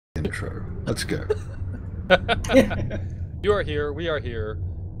intro. Let's go. You are here. We are here.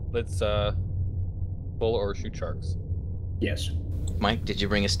 Let's pull or shoot sharks. Yes. Mike, did you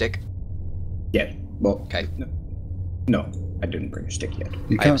bring a stick? Yeah. Well, Okay. no, I didn't bring a stick yet.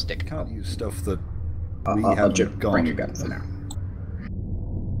 You I have a can't, stick. can't use stuff that we I'll haven't just got. bring a gun for now.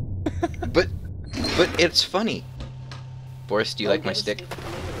 But it's funny. Boris, do you like my stick?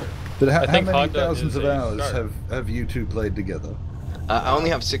 But how think many Honda thousands is of a hours shark. have you two played together? I only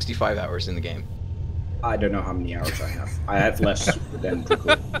have 65 hours in the game. I don't know how many hours I have. I have less than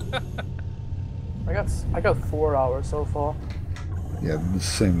Dracul. I got 4 hours so far. Yeah, the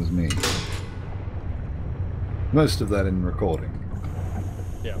same as me. Most of that in recording.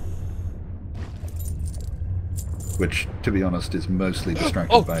 Yeah. Which, to be honest, is mostly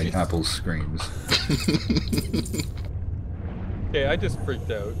distracted Oh, by Jesus. Apple's screams. Okay, I just freaked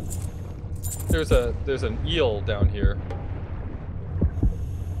out. There's an eel down here.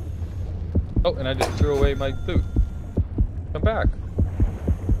 Oh, and I just threw away my boot. Come back.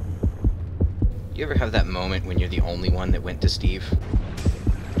 You ever have that moment when you're the only one that went to Steve?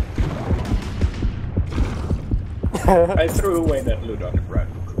 I threw away that loot on the ground,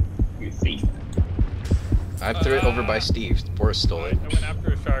 you thief. I threw it over by Steve. Boris stole it. I went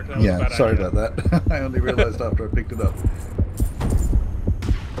after a shark. That was a Yeah, bad sorry idea. about that. I only realized after I picked it up.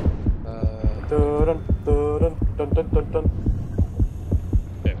 Dun, dun, dun, dun, dun, dun.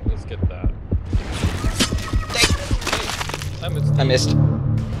 Okay, let's get that. I I missed.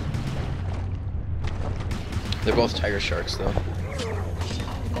 They're both tiger sharks, though.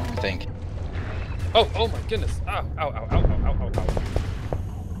 I think. Oh my goodness! Ow! Ow! Ow! Ow! Ow! Ow! Ow!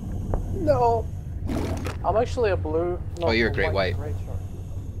 No! I'm actually a blue. Oh, you're a great white. Great shark.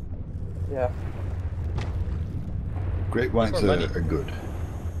 Yeah. Great whites For money. are good.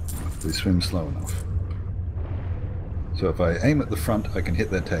 They swim slow enough. So if I aim at the front, I can hit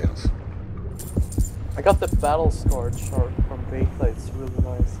their tails. I got the battle scarred shark from Beta. It's really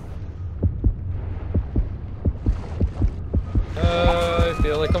nice. I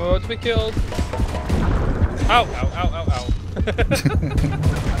feel like I'm about to be killed. Ow! Ow! Ow! Ow! Ow!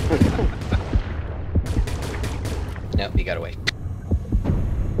 No, he got away.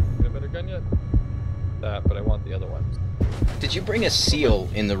 Get a better gun yet? That, but I want the other one. Did you bring a seal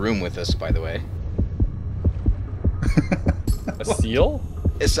in the room with us, by the way? A seal?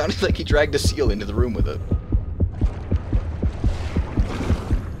 It sounded like he dragged a seal into the room with it.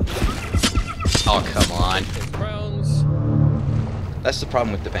 Oh, come on. Crowns. That's the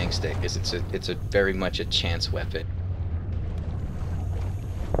problem with the bank stick, is it's a very much a chance weapon.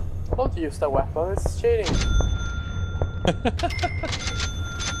 Don't use that weapon, it's cheating.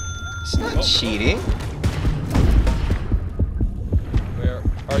 It's not cheating. Where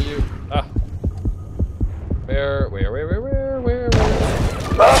are you? Ah. Where?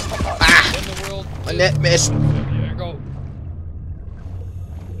 Ah! In the world? My net missed. There you go.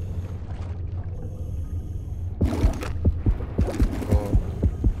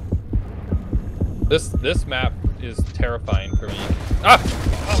 This map is terrifying for me. Ah!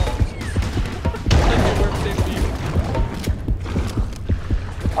 Oh.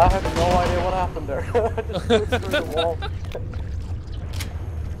 I have no idea what happened there. I just flew through the wall.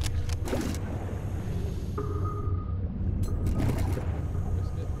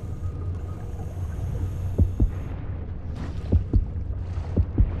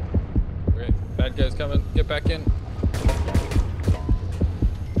 Okay, bad guys coming. Get back in.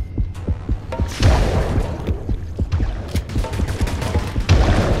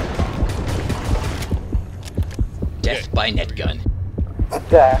 Death by net gun.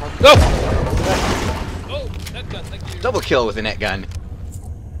 Damn. No! Oh, that gun, thank you. Double kill with a net gun.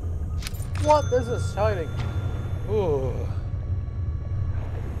 What? This is shining. Ooh.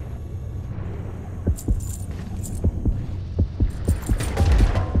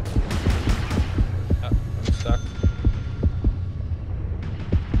 Ah, I'm stuck.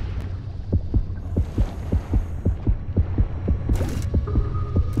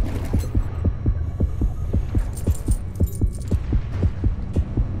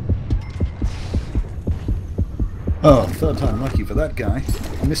 Oh, third time lucky for that guy.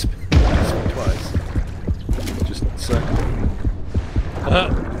 I missed him twice. Just circling me.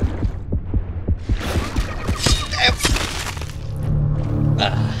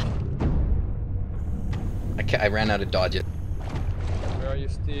 I ran out of dodge it. Where are you,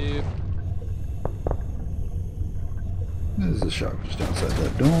 Steve? There's a shark just outside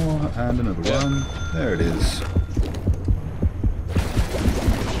that door, and another Yeah. one. There it is.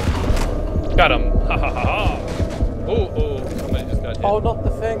 Got him! Ha ha ha ha! Oh, somebody just got hit. Oh, not the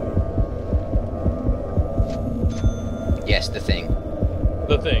thing. Yes, the thing.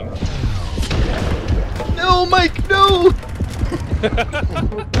 the thing. No, Mike, no!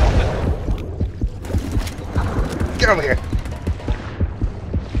 Get over here.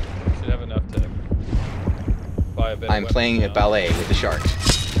 Should have enough to buy a bit. I'm playing a ballet with the shark,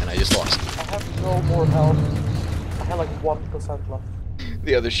 and I just lost. I have no more health. I had like 1% left.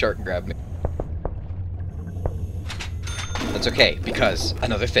 The other shark grabbed me. That's okay, because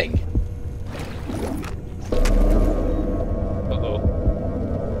another thing. Uh-oh.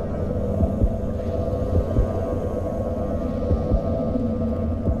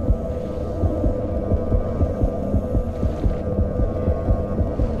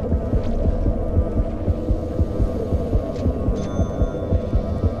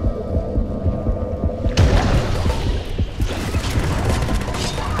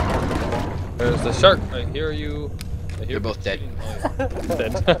 There's the shark. I hear you. I hear They're both dead.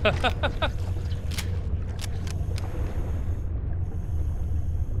 Dead.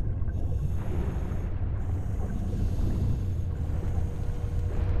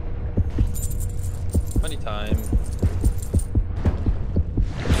 Funny time.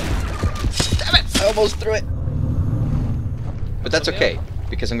 Damn it! I almost threw it. But that's okay,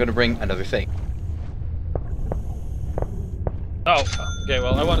 because I'm gonna bring another thing. Oh, okay,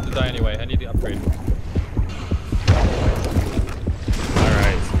 well, I wanted to die anyway. I need the upgrade.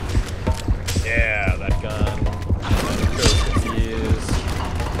 Alright. Yeah, that gun.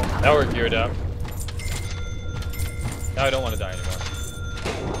 Now we're geared up. Now I don't want to die anymore.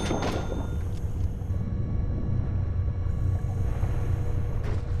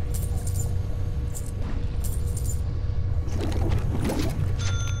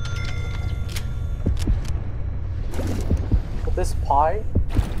 This pie,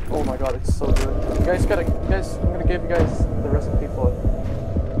 oh my god, it's so good. You guys, I'm gonna give you guys the recipe for it.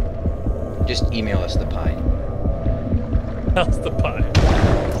 Just email us the pie. How's the pie?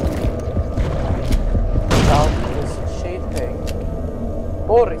 Now this shade thing.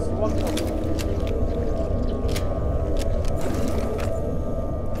 Boris, you want some?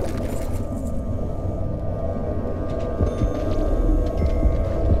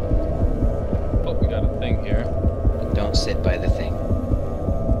 Oh, we got a thing here. Don't sit by the thing.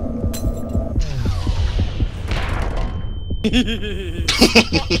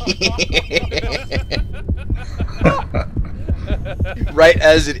 Right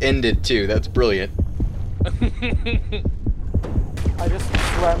as it ended, too. That's brilliant. I just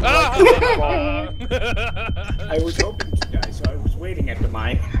swam like a ball. I was hoping to die, so I was waiting at the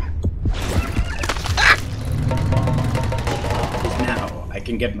mine. Now I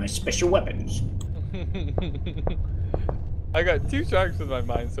can get my special weapons. I got 2 sharks in my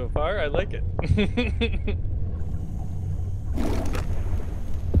mind so far. I like it.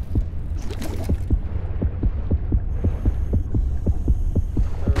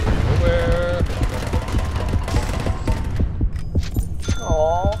 Where?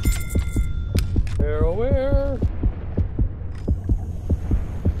 Aww. Where?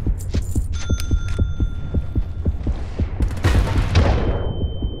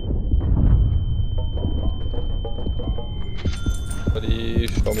 Somebody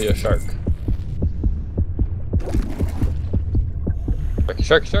show me a shark.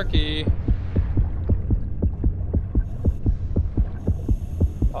 Sharky.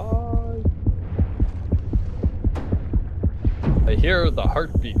 I hear the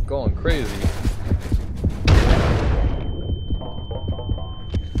heartbeat going crazy.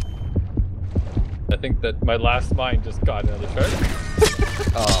 I think that my last mine just got another shark.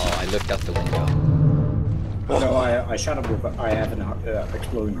 Oh, I looked out the window. No, I shot him with. I have an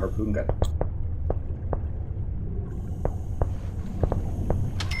exploding harpoon gun.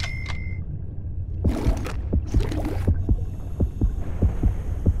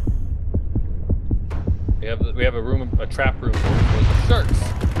 We have a trap room full of sharks.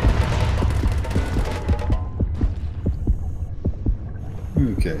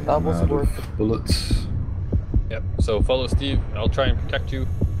 Okay, That I'm was out worth of bullets. Yep. So follow Steve. I'll try and protect you.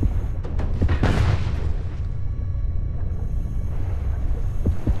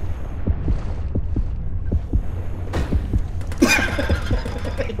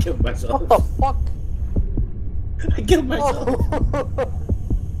 I killed myself. What the fuck? I killed myself.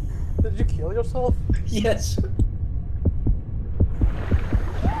 Did you kill yourself? Yes.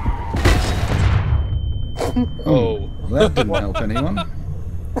 Oh. That didn't help anyone.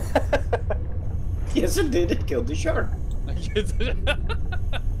 Yes, it did. It killed the shark.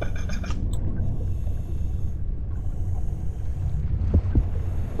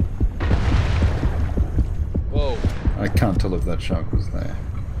 Whoa. I can't tell if that shark was there.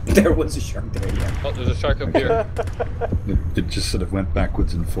 There was a shark there, yeah. Oh, there's a shark up here. It just sort of went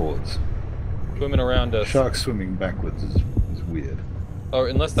backwards and forwards. Swimming around us. Shark swimming backwards is weird. Or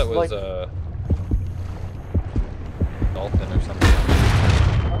unless that was Like- dolphin or something.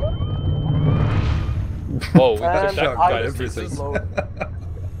 Whoa, we got a And shark I got just everything. explode.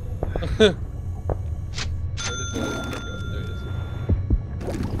 Where did the go? There it is.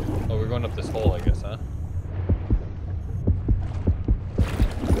 Oh, we're going up this hole, I guess, huh?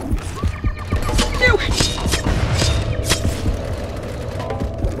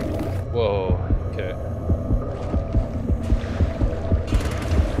 Whoa, okay.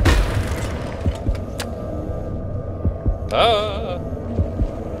 Ah!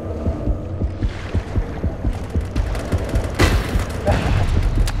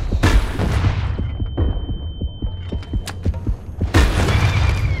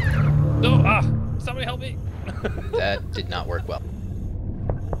 No! Ah! Somebody help me! That did not work well.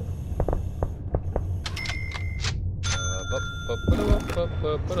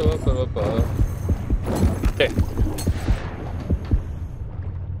 Okay.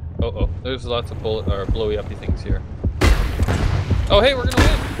 Oh, there's lots of bullet or blowy uppy things here. Oh, hey, we're gonna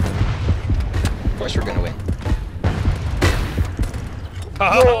win! Of course we're gonna win.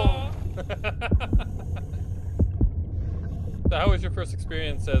 So how was your first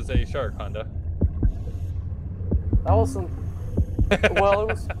experience as a shark, Honda? That wasn't. Well, it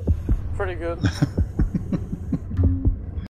was pretty good.